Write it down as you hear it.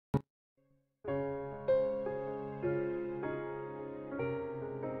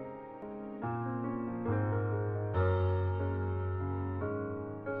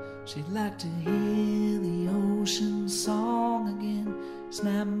She'd like to hear the ocean song again,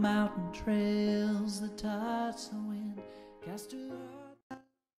 snap mountain trails that touch the wind, cast her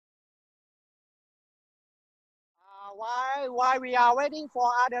while we are waiting for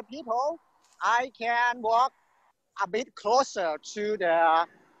other people, I can walk a bit closer to the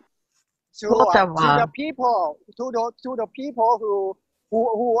people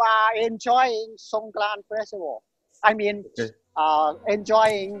who are enjoying Songkran festival. I mean,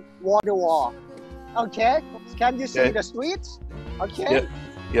 enjoying water war. Okay, can you see the streets? Okay.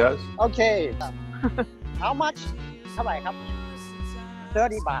 Yes. Okay. How much? เท่าไหร่ครับ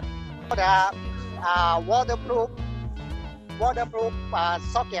 30 baht. The waterproof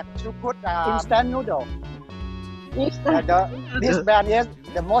socket to put instant noodle. This brand is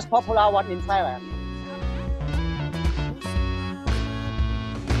the most popular one in Thailand.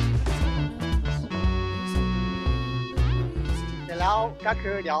 เสร็จแล้วก็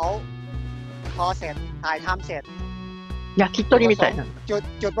คือเดี๋ยวพอเสร็จถ่ายทำเสร็จ焼き鳥みたいな。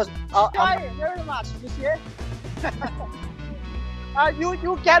จุดประสงค์very much you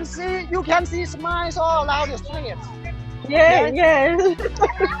see you can see smiles all around the streets. Yeah.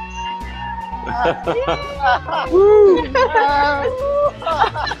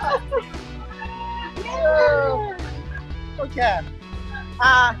 Okay.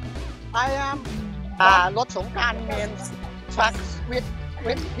 I am รถสงกรานต์ means trucks with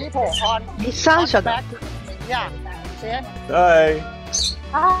people on 日産車だ。 Yeah. See? Hi.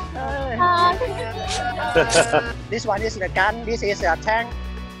 This one is the gun. This is a tank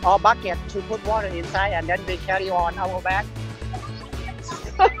or bucket to put water inside, and then we carry on our back.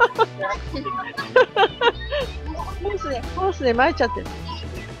 ホースで巻いちゃってる。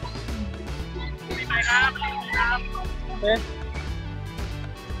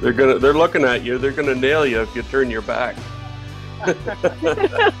They're looking at you. They're gonna nail you if you turn your back.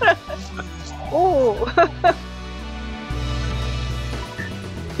 Oh.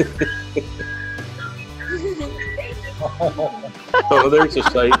 Oh, there's a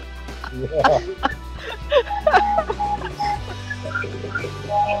sight.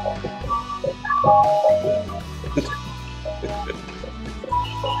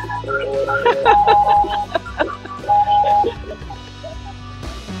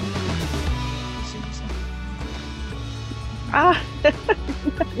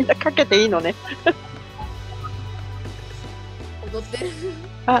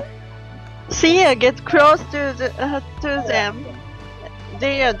 Sear gets close to them.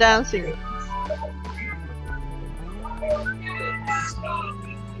 They are dancing.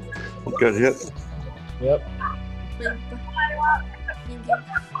 Good hit. Yep.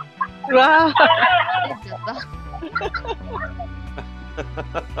 Wow.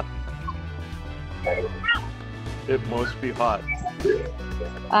 It must be hot.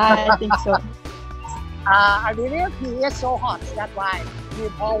 I think so. I believe he is so hot. That's why he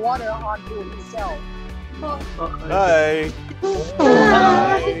pour water onto himself. Hi.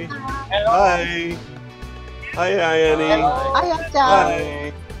 Hi. Hi. Hi, Annie.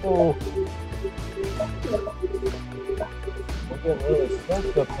 Hi. Oh. We're getting really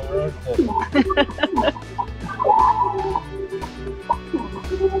stoked up there, aren't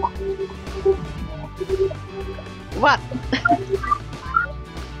What?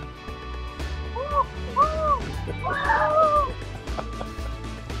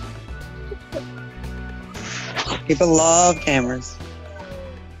 People love cameras.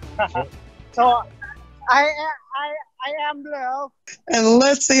 So I am blue. And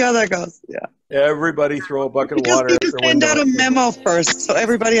let's see how that goes. Yeah. Everybody throw a bucket of Because water we at just the send window. out a memo first, so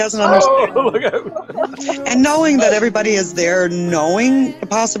everybody has an understanding. Oh, look out. And knowing that everybody is there, knowing the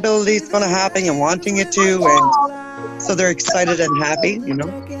possibility is going to happen and wanting it to, and so they're excited and happy, you know.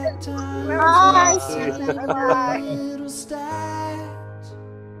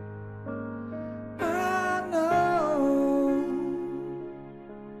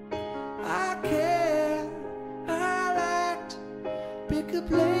 Pick a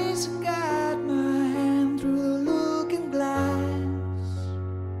place and guide my hand through the looking glass.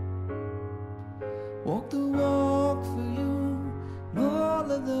 Walk the walk for you and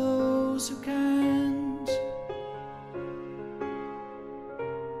all of those who can.